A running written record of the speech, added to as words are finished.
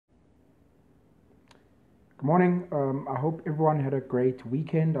Good morning. I hope everyone had a great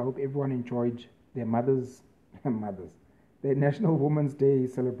weekend. I hope everyone enjoyed their their National Women's Day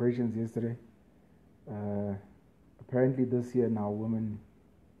celebrations yesterday. Uh, Apparently, this year now, women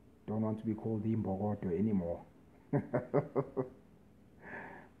don't want to be called Imbogodo anymore. The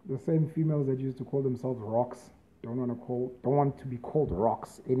same females that used to call themselves rocks don't want to be called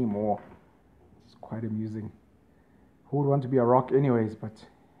rocks anymore. It's quite amusing. Who would want to be a rock anyways? But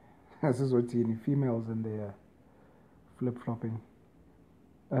this is what females and their flip flopping.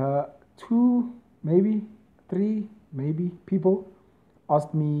 Two, maybe three, maybe people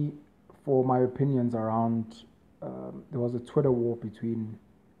asked me for my opinions around. There was a Twitter war between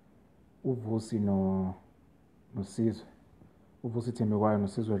Vusi no Sizwe, Vusi Thembekwayo no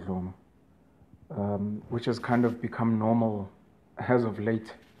Sizwe Dhlomo, which has kind of become normal as of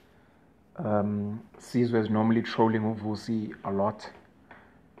late. Sizwe is normally trolling Vusi a lot.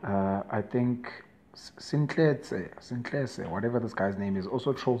 I think Sintletse, whatever this guy's name is,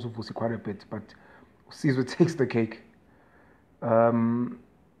 also trolls Vusi quite a bit, but Sizwe takes the cake.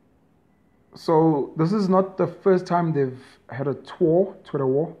 So this is not the first time they've had a Twitter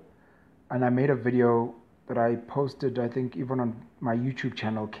war, and I made a video that I posted, I think, even on my YouTube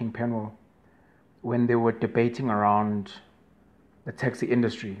channel, King Penwell, when they were debating around the taxi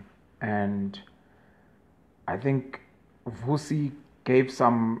industry, and I think Vusi gave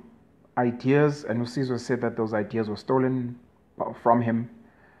some ideas, and Sizwe said that those ideas were stolen from him,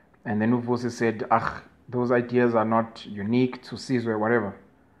 and then Vusi said, those ideas are not unique to Sizwe, whatever.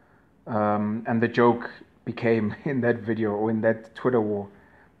 And the joke became in that video or in that Twitter war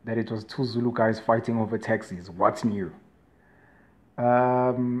that it was two Zulu guys fighting over taxis. What's new?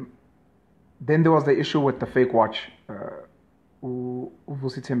 Then there was the issue with the fake watch. Vusi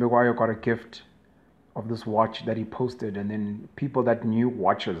Thembekwayo got a gift of this watch that he posted, and then people that knew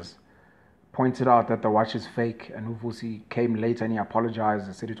watches pointed out that the watch is fake, and Vusi came later and he apologized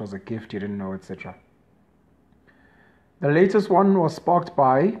and said it was a gift, he didn't know, etc. The latest one was sparked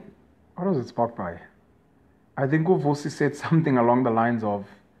by, what was it sparked by? I think Vusi said something along the lines of,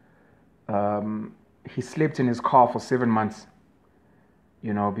 he slept in his car for 7 months,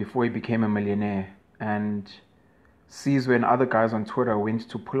 before he became a millionaire, and Sizwe and other guys on Twitter went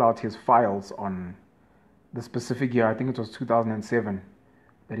to pull out his files on the specific year, I think it was 2007,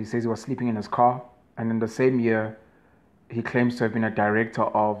 that he says he was sleeping in his car. And in the same year, he claims to have been a director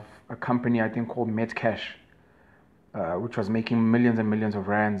of a company, I think, called Metcash, which was making millions and millions of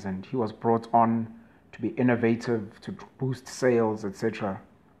rands. And he was brought on to be innovative, to boost sales, etc.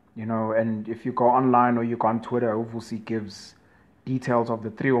 And if you go online or you go on Twitter, Vusi gives details of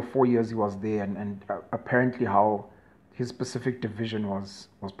the 3 or 4 years he was there, and apparently how his specific division was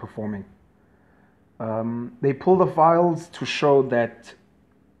performing. They pulled the files to show that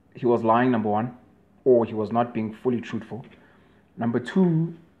he was lying, number one, or he was not being fully truthful. Number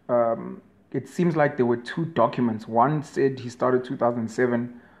two, it seems like there were two documents. One said he started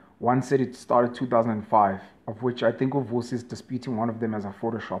 2007, one said it started 2005, of which I think Vusi is disputing one of them as a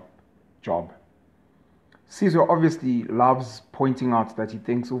Photoshop job. Sizwe obviously loves pointing out that he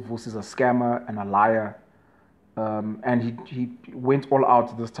thinks Vusi is a scammer and a liar. And he went all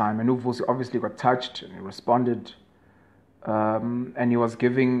out this time, and Vusi obviously got touched and he responded, and he was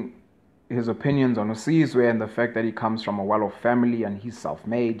giving his opinions on Sizwe and the fact that he comes from a well-off family and he's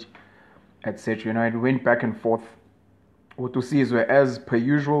self-made, etc. It went back and forth with Sizwe as per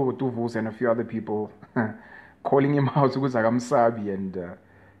usual, with Vusi and a few other people calling him out and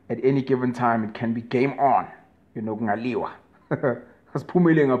at any given time it can be game on, kungaliwa.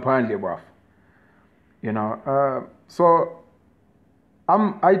 Asiphumile ngaphandle bafo. So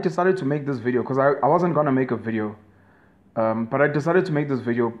I decided to make this video because I wasn't going to make a video, but I decided to make this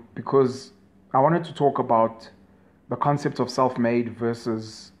video because I wanted to talk about the concept of self-made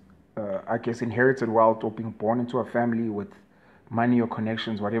versus, I guess, inherited wealth or being born into a family with money or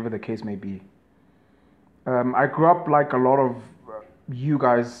connections, whatever the case may be. I grew up like a lot of you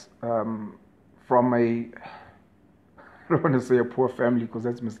guys from I don't want to say a poor family because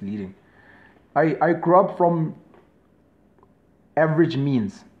that's misleading. I grew up from average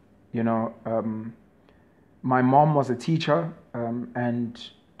means, my mom was a teacher,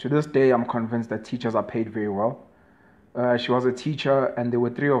 and to this day I'm convinced that teachers are paid very well. She was a teacher, and there were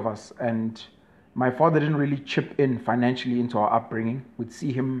 3 of us, and my father didn't really chip in financially into our upbringing. We'd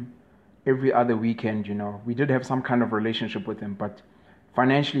see him every other weekend, We did have some kind of relationship with him, but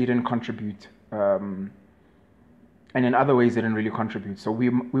financially he didn't contribute. And in other ways, they didn't really contribute. So we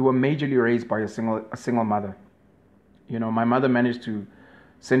were majorly raised by a single mother. My mother managed to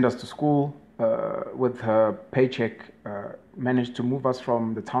send us to school with her paycheck, managed to move us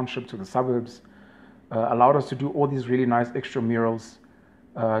from the township to the suburbs, allowed us to do all these really nice extramurals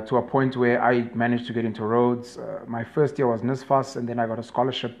to a point where I managed to get into Rhodes. My first year was NSFAS, and then I got a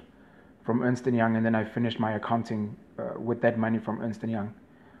scholarship from Ernst & Young, and then I finished my accounting with that money from Ernst & Young.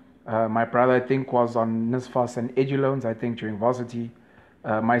 My brother, I think, was on NSFAS and edu loans, I think, during varsity.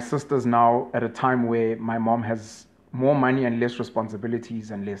 My sister's now at a time where my mom has more money and less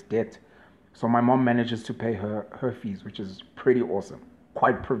responsibilities and less debt. So my mom manages to pay her fees, which is pretty awesome,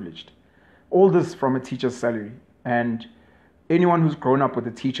 quite privileged. All this from a teacher's salary. And anyone who's grown up with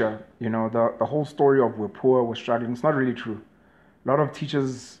a teacher, the whole story of we're poor, we're struggling, it's not really true. A lot of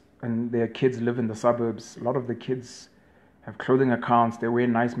teachers and their kids live in the suburbs. A lot of the kids have clothing accounts. They wear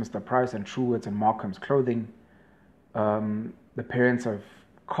nice Mr. Price and Truworths and Markham's clothing. The parents have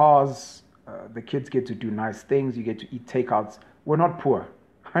cars. The kids get to do nice things. You get to eat takeouts. We're not poor.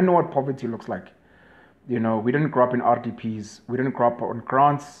 I know what poverty looks like. We didn't grow up in RDPs. We didn't grow up on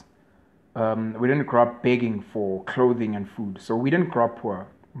grants. We didn't grow up begging for clothing and food. So we didn't grow up poor.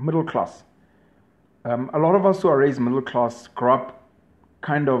 Middle class. A lot of us who are raised middle class grow up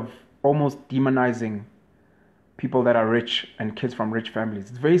kind of almost demonizing people that are rich and kids from rich families.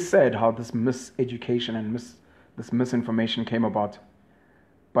 It's very sad how this miseducation and this misinformation came about.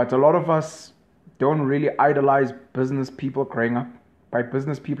 But a lot of us don't really idolize business people growing up. By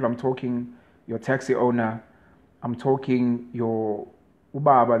business people, I'm talking your taxi owner. I'm talking your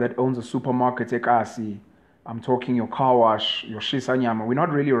ubaba that owns a supermarket, ekasi. I'm talking your car wash, your shisanyama. We're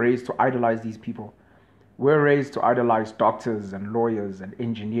not really raised to idolize these people. We're raised to idolize doctors and lawyers and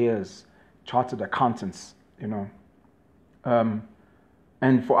engineers, chartered accountants, And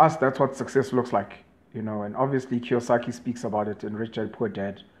for us, that's what success looks like, And obviously, Kiyosaki speaks about it in Rich Dad, Poor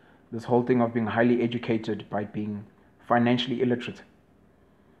Dad. This whole thing of being highly educated by being financially illiterate.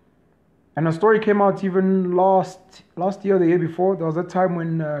 And a story came out even last year, the year before. There was a time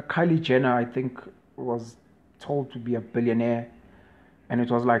when Kylie Jenner, I think, was told to be a billionaire. And it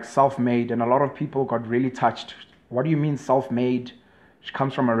was like self-made. And a lot of people got really touched. What do you mean self-made? She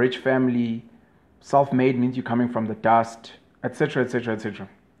comes from a rich family. Self-made means you're coming from the dust, etc., etc., etc.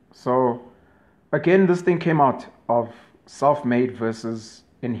 So, again, this thing came out of self-made versus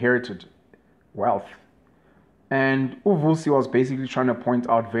inherited wealth. And Vusi was basically trying to point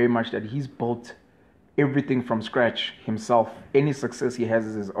out very much that he's built everything from scratch himself. Any success he has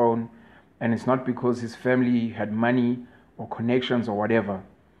is his own. And it's not because his family had money or connections or whatever.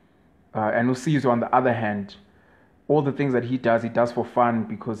 And Sizwe, on the other hand, all the things that he does for fun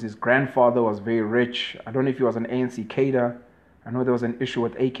because his grandfather was very rich. I don't know if he was an ANC cater. I know there was an issue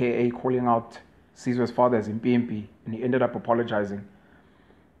with AKA calling out Sizwe's father as Impimpi, and he ended up apologizing.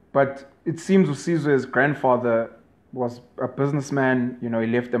 But it seems Sizwe's grandfather was a businessman. He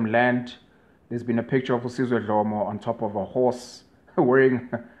left them land. There's been a picture of Sizwe Dhlomo on top of a horse wearing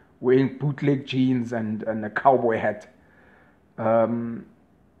bootleg jeans and a cowboy hat. And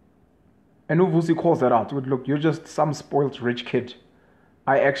Vusi calls that out. Look, you're just some spoilt rich kid.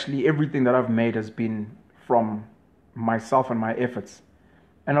 Everything that I've made has been from myself and my efforts.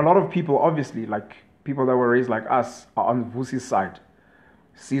 And a lot of people, obviously, like people that were raised like us, are on Vusi's side.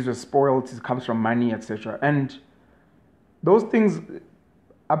 Sizwe spoiled, he comes from money, etc. And those things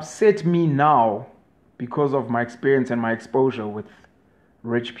upset me now because of my experience and my exposure with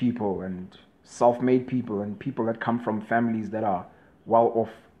rich people and self-made people and people that come from families that are well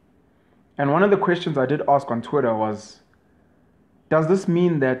off. And one of the questions I did ask on Twitter was, does this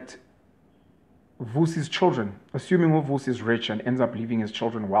mean that Vusi's children, assuming Vusi is rich and ends up leaving his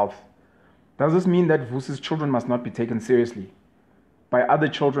children wealth, does this mean that Vusi's children must not be taken seriously by other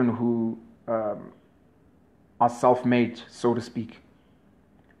children who are self-made, so to speak?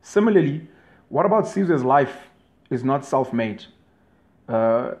 Similarly, what about Sizwe's life is not self-made?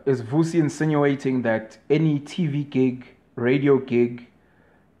 Is Vusi insinuating that any TV gig, radio gig,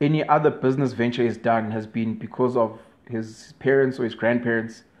 any other business venture he's done has been because of his parents or his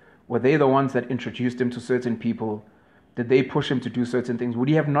grandparents? Were they the ones that introduced him to certain people? Did they push him to do certain things? Would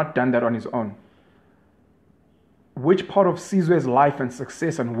he have not done that on his own? Which part of Sizwe's life and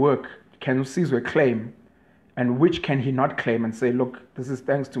success and work can Sizwe claim, and which can he not claim and say, look, this is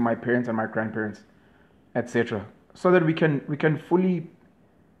thanks to my parents and my grandparents, etc. So that we can fully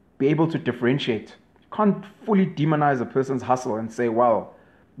be able to differentiate. You can't fully demonize a person's hustle and say, well,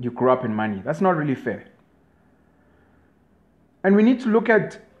 you grew up in money. That's not really fair. And we need to look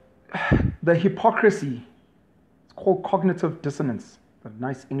at the hypocrisy. It's called cognitive dissonance, the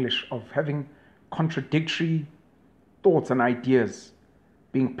nice English, of having contradictory thoughts and ideas,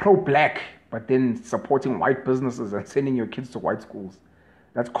 being pro-black, but then supporting white businesses and sending your kids to white schools.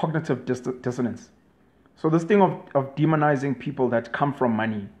 That's cognitive dissonance. So this thing of demonizing people that come from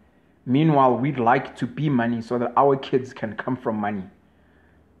money Meanwhile, we'd like to be money so that our kids can come from money.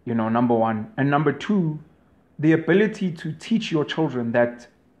 Number one. And number two, the ability to teach your children that,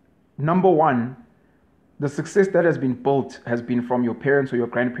 number one, the success that has been built has been from your parents or your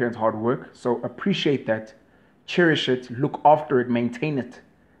grandparents' hard work. So appreciate that, cherish it, look after it, maintain it,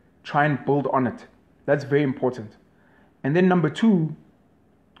 try and build on it. That's very important. And then number two,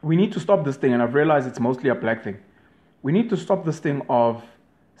 we need to stop this thing, and I've realized it's mostly a black thing. We need to stop this thing of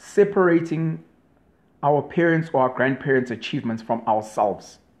separating our parents' or our grandparents' achievements from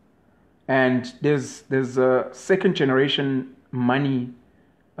ourselves. And there's a second generation money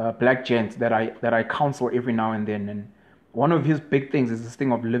black gent that I counsel every now and then, and one of his big things is this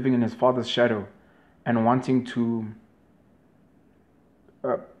thing of living in his father's shadow and wanting to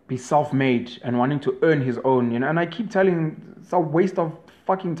be self-made and wanting to earn his own. And I keep telling him, it's a waste of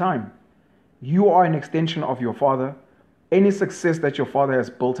fucking time. You are an extension of your father. Any success that your father has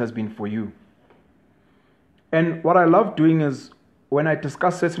built has been for you. And what I love doing is, when I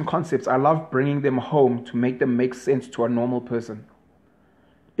discuss certain concepts, I love bringing them home to make them make sense to a normal person.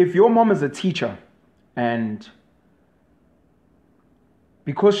 If your mom is a teacher, and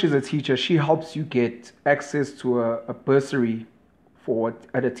because she's a teacher, she helps you get access to a bursary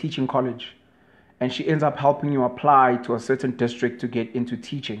at a teaching college, and she ends up helping you apply to a certain district to get into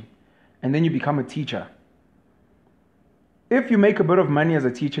teaching, and then you become a teacher. If you make a bit of money as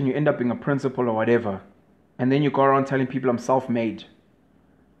a teacher and you end up being a principal or whatever, and then you go around telling people I'm self-made,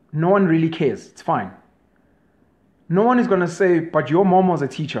 no one really cares. It's fine. No one is going to say, but your mom was a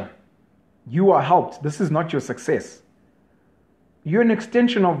teacher. You are helped. This is not your success. You're an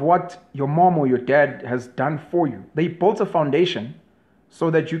extension of what your mom or your dad has done for you. They built a foundation so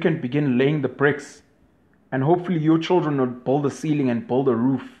that you can begin laying the bricks, and hopefully your children will build a ceiling and build a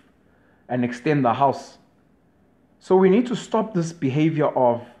roof and extend the house. So we need to stop this behavior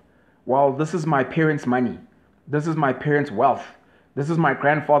of, well, this is my parents' money. This is my parents' wealth. This is my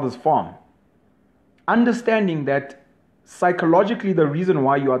grandfather's farm. Understanding that psychologically the reason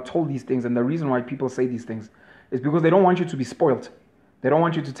why you are told these things and the reason why people say these things is because they don't want you to be spoiled. They don't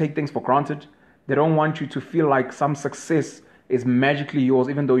want you to take things for granted. They don't want you to feel like some success is magically yours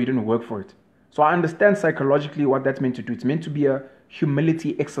even though you didn't work for it. So I understand psychologically what that's meant to do. It's meant to be a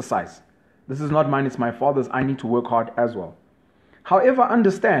humility exercise. This is not mine, it's my father's. I need to work hard as well. However,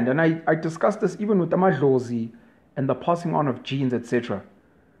 understand, and I discussed this even with the Madlozi and the passing on of genes, etc.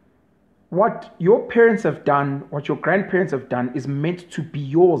 What your parents have done, what your grandparents have done is meant to be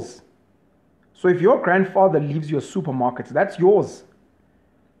yours. So if your grandfather leaves you a supermarket, that's yours.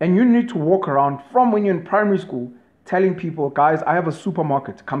 And you need to walk around from when you're in primary school telling people, guys, I have a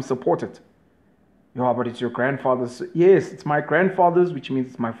supermarket, come support it. Yeah, but it's your grandfather's. Yes, it's my grandfather's, which means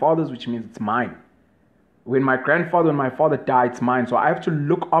it's my father's, which means it's mine. When my grandfather and my father die, it's mine. So I have to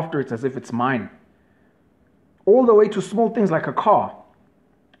look after it as if it's mine. All the way to small things like a car.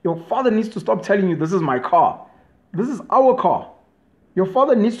 Your father needs to stop telling you, this is my car. This is our car. Your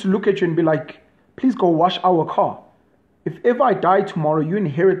father needs to look at you and be like, please go wash our car. If ever I die tomorrow, you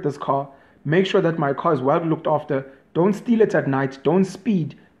inherit this car. Make sure that my car is well looked after. Don't steal it at night. Don't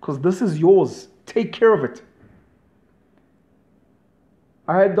speed, because this is yours. Take care of it.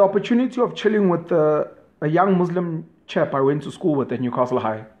 I had the opportunity of chilling with a young Muslim chap I went to school with at Newcastle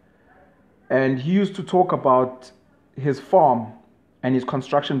High. And he used to talk about his farm and his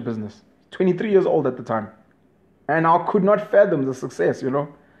construction business. 23 years old at the time. And I could not fathom the success,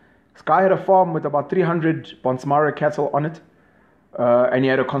 This guy had a farm with about 300 Bonsmara cattle on it. And he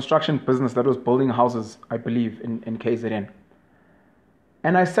had a construction business that was building houses, I believe, in KZN.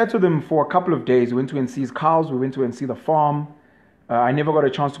 And I sat with him for a couple of days. We went to go and see his cows. We went to go and see the farm. I never got a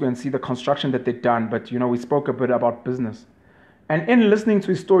chance to go and see the construction that they'd done. But, we spoke a bit about business. And in listening to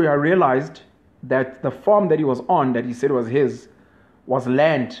his story, I realized that the farm that he was on, that he said was his, was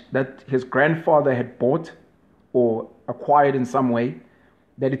land that his grandfather had bought or acquired in some way,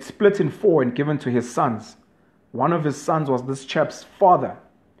 that it split in 4 and given to his sons. One of his sons was this chap's father.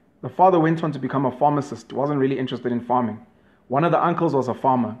 The father went on to become a pharmacist, wasn't really interested in farming. One of the uncles was a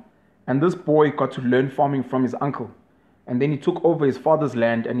farmer, and this boy got to learn farming from his uncle. And then he took over his father's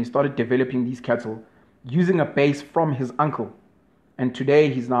land and he started developing these cattle using a base from his uncle. And today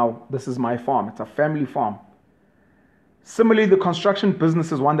this is my farm. It's a family farm. Similarly, the construction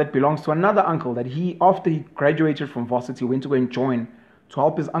business is one that belongs to another uncle that after he graduated from varsity, went to go and join to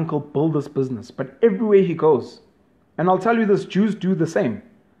help his uncle build this business. But everywhere he goes, and I'll tell you this, Jews do the same.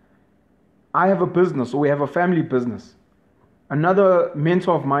 I have a business, or we have a family business. Another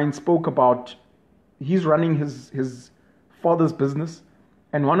mentor of mine spoke about, he's running his father's business,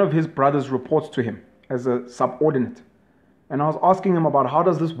 and one of his brothers reports to him as a subordinate. And I was asking him about how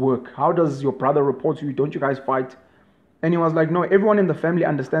does this work? How does your brother report to you? Don't you guys fight? And he was like, no, everyone in the family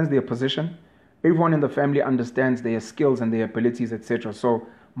understands their position. Everyone in the family understands their skills and their abilities, etc. So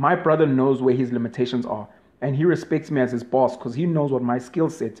my brother knows where his limitations are. And he respects me as his boss because he knows what my skill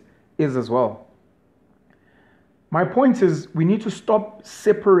set is as well. My point is, we need to stop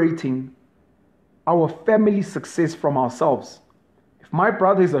separating our family success from ourselves. If my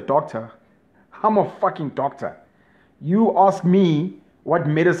brother is a doctor, I'm a fucking doctor. You ask me what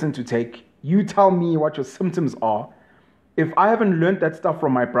medicine to take. You tell me what your symptoms are. If I haven't learned that stuff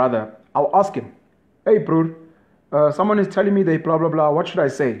from my brother, I'll ask him, hey, bro, someone is telling me they blah, blah, blah. What should I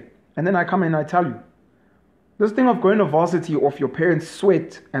say? And then I come and I tell you. This thing of going to varsity off your parents'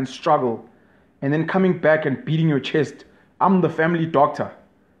 sweat and struggle and then coming back and beating your chest, I'm the family doctor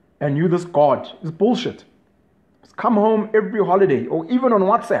and you this god, is bullshit. Just come home every holiday or even on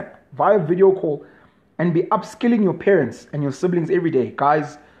WhatsApp via video call and be upskilling your parents and your siblings every day.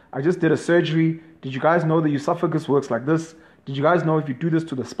 Guys, I just did a surgery. Did you guys know the esophagus works like this? Did you guys know if you do this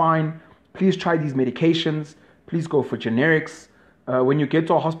to the spine, please try these medications. Please go for generics. When you get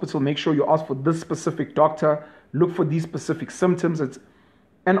to a hospital, make sure you ask for this specific doctor. Look for these specific symptoms.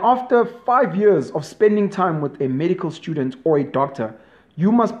 And after 5 years of spending time with a medical student or a doctor,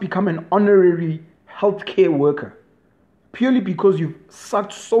 you must become an honorary healthcare worker. Purely because you've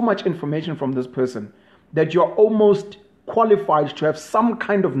sucked so much information from this person that you're almost qualified to have some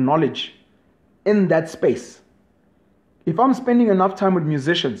kind of knowledge in that space. If I'm spending enough time with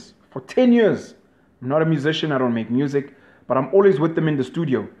musicians for 10 years, I'm not a musician, I don't make music, but I'm always with them in the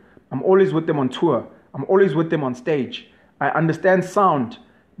studio. I'm always with them on tour. I'm always with them on stage. I understand sound,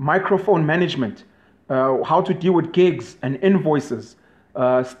 microphone management, how to deal with gigs and invoices,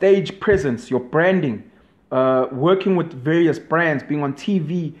 stage presence, your branding, working with various brands, being on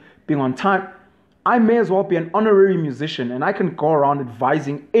TV, being on time. I may as well be an honorary musician and I can go around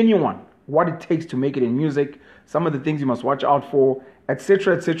advising anyone what it takes to make it in music, some of the things you must watch out for,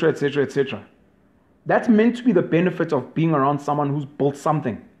 etc., etc., etc., etc. That's meant to be the benefit of being around someone who's built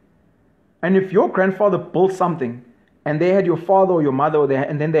something. And if your grandfather built something and they had your father or your mother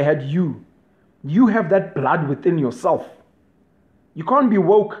and then they had you, you have that blood within yourself. You can't be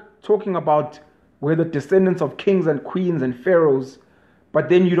woke talking about we're the descendants of kings and queens and pharaohs, but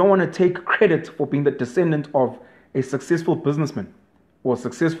then you don't want to take credit for being the descendant of a successful businessman or a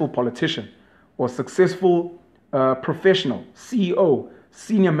successful politician or successful professional, CEO,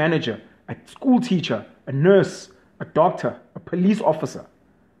 senior manager, a school teacher, a nurse, a doctor, a police officer.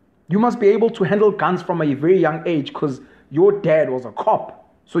 You must be able to handle guns from a very young age because your dad was a cop.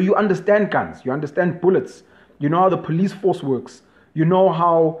 So you understand guns, you understand bullets, you know how the police force works, you know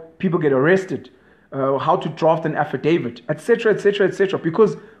how people get arrested, how to draft an affidavit, etc., etc., etc.,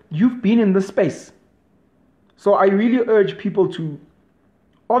 because you've been in this space. So I really urge people to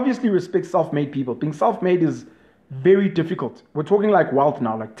obviously respect self-made people. Being self-made is very difficult. We're talking like wealth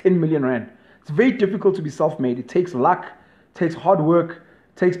now, like 10 million rand. It's very difficult to be self-made. It takes luck, it takes hard work,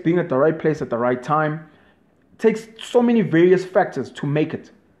 it takes being at the right place at the right time. It takes so many various factors to make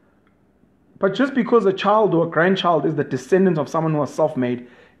it. But just because a child or a grandchild is the descendant of someone who was self-made,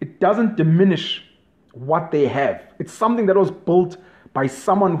 it doesn't diminish what they have. It's something that was built by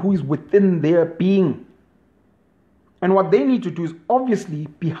someone who is within their being. And what they need to do is obviously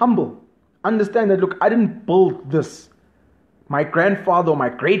be humble. Understand that, look, I didn't build this. My grandfather or my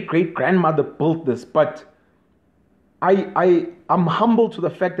great-great-grandmother built this, but I'm humble to the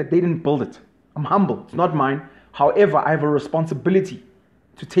fact that they didn't build it. I'm humble. It's not mine. However, I have a responsibility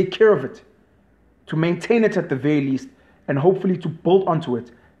to take care of it, to maintain it at the very least, and hopefully to build onto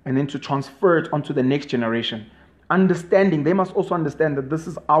it, and then to transfer it onto the next generation. Understanding, they must also understand that this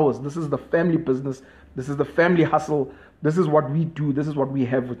is ours. This is the family business. This is the family hustle. This is what we do. This is what we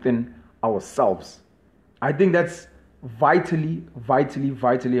have within ourselves. I think that's vitally, vitally,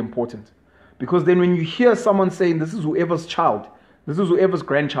 vitally important. Because then when you hear someone saying this is whoever's child, this is whoever's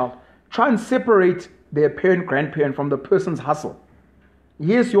grandchild, try and separate their parent, grandparent from the person's hustle.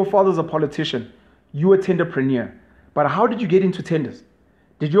 Yes, your father's a politician. You a tenderpreneur. But how did you get into tenders?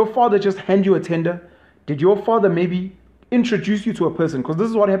 Did your father just hand you a tender? Did your father maybe introduce you to a person? Because this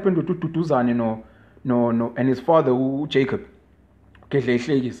is what happened to Tutuzan, and his father, Jacob.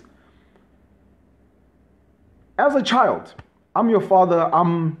 As a child, I'm your father,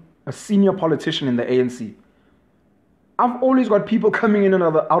 I'm a senior politician in the ANC. I've always got people coming in and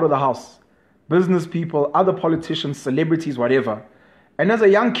out of the house. Business people, other politicians, celebrities, whatever. And as a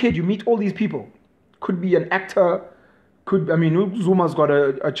young kid, you meet all these people. Could be an actor, Zuma's got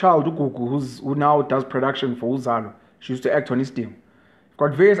a child, who now does production for Uzalo. She used to act on his team. You've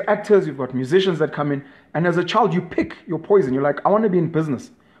got various actors, you've got musicians that come in, and as a child, you pick your poison. You're like, I want to be in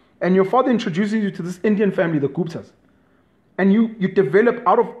business. And your father introduces you to this Indian family, the Guptas. And you develop,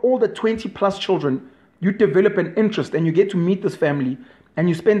 out of all the 20 plus children, you develop an interest and you get to meet this family and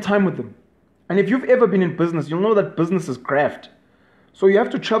you spend time with them. And if you've ever been in business, you'll know that business is graft. So you have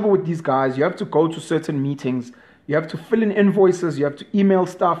to travel with these guys, you have to go to certain meetings, you have to fill in invoices, you have to email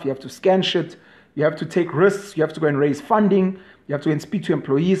stuff, you have to scan shit, you have to take risks, you have to go and raise funding, you have to go and speak to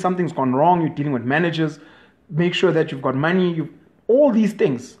employees, something's gone wrong, you're dealing with managers, make sure that you've got money, all these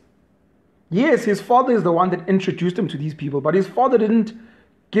things. Yes, his father is the one that introduced him to these people, but his father didn't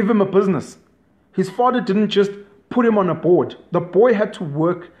give him a business. His father didn't just put him on a board. The boy had to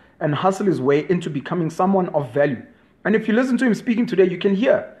work and hustle his way into becoming someone of value. And if you listen to him speaking today, you can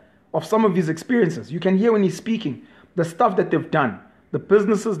hear of some of his experiences. You can hear when he's speaking, the stuff that they've done, the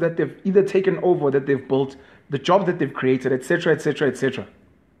businesses that they've either taken over, that they've built, the jobs that they've created, etc., etc., etc.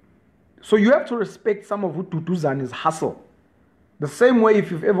 So you have to respect some of Duduzani's hustle. The same way,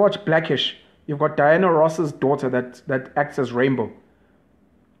 if you've ever watched Blackish, you've got Diana Ross's daughter that acts as Rainbow.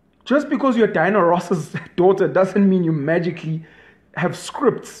 Just because you're Diana Ross's daughter doesn't mean you magically have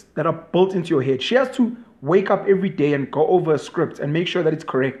scripts that are built into your head. She has to wake up every day and go over a script and make sure that it's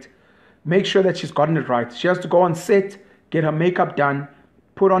correct. Make sure that she's gotten it right. She has to go on set, get her makeup done,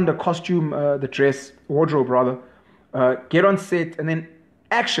 put on the costume, the dress, wardrobe rather, get on set, and then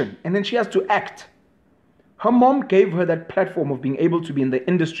action. And then she has to act. Her mom gave her that platform of being able to be in the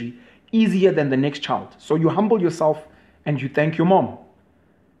industry easier than the next child. So you humble yourself and you thank your mom.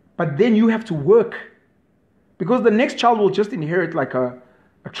 But then you have to work. Because the next child will just inherit like a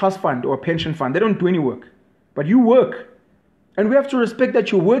trust fund or a pension fund. They don't do any work. But you work. And we have to respect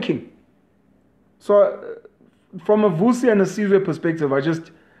that you're working. So from a Vusi and a Sizwe perspective,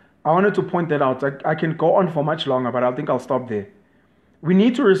 I wanted to point that out. I can go on for much longer, but I think I'll stop there. We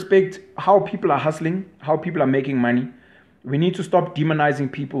need to respect how people are hustling, how people are making money. We need to stop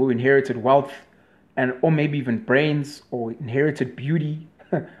demonizing people who inherited wealth or maybe even brains or inherited beauty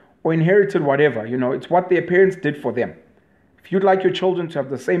or inherited whatever. You know, it's what their parents did for them. If you'd like your children to have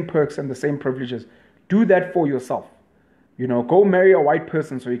the same perks and the same privileges, do that for yourself. You know, go marry a white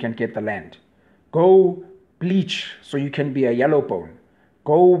person so you can get the land. Go bleach so you can be a yellow bone.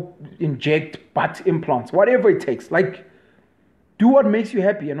 Go inject butt implants, whatever it takes. Like, do what makes you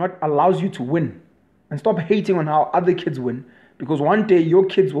happy and what allows you to win. And stop hating on how other kids win, because one day your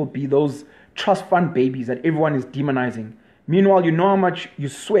kids will be those trust fund babies that everyone is demonizing. Meanwhile, you know how much you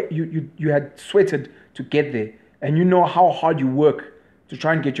had sweated to get there, and you know how hard you work to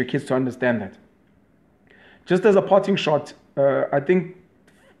try and get your kids to understand that. Just as a parting shot, I think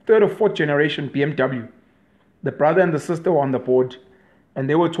 3rd or 4th generation BMW, the brother and the sister were on the board, and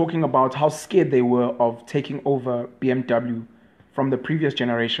they were talking about how scared they were of taking over BMW from the previous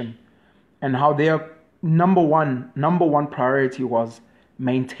generation, and how their number one priority was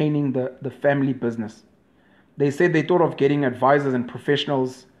maintaining the family business. They said they thought of getting advisors and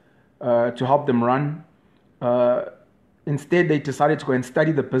professionals to help them run. Instead, they decided to go and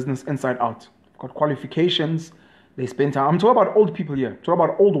study the business inside out. Got qualifications. They spent time. I'm talking about old people here. I'm talking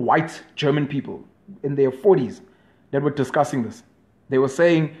about old white German people in their 40s that were discussing this. They were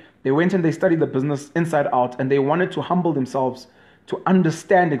saying they went and they studied the business inside out, and they wanted to humble themselves to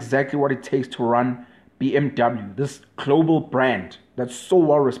understand exactly what it takes to run BMW, this global brand that's so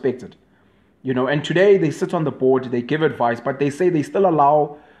well respected. You know, and today they sit on the board, they give advice, but they say they still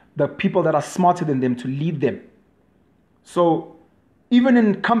allow the people that are smarter than them to lead them. So even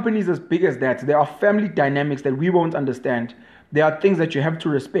in companies as big as that, there are family dynamics that we won't understand. There are things that you have to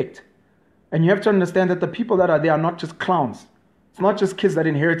respect. And you have to understand that the people that are there are not just clowns. It's not just kids that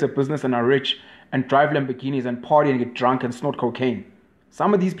inherit a business and are rich and drive Lamborghinis and party and get drunk and snort cocaine.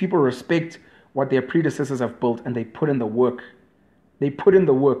 Some of these people respect what their predecessors have built, and they put in the work. They put in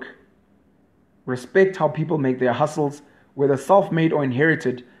the work. Respect how people make their hustles, whether self-made or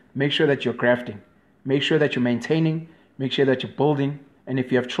inherited. Make sure that you're grafting. Make sure that you're maintaining. Make sure that you're building. And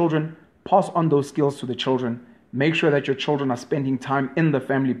if you have children, pass on those skills to the children. Make sure that your children are spending time in the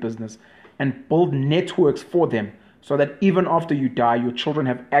family business and build networks for them so that even after you die, your children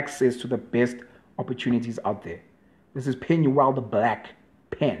have access to the best opportunities out there. This is Penuel the Black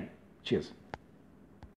Pen. Cheers.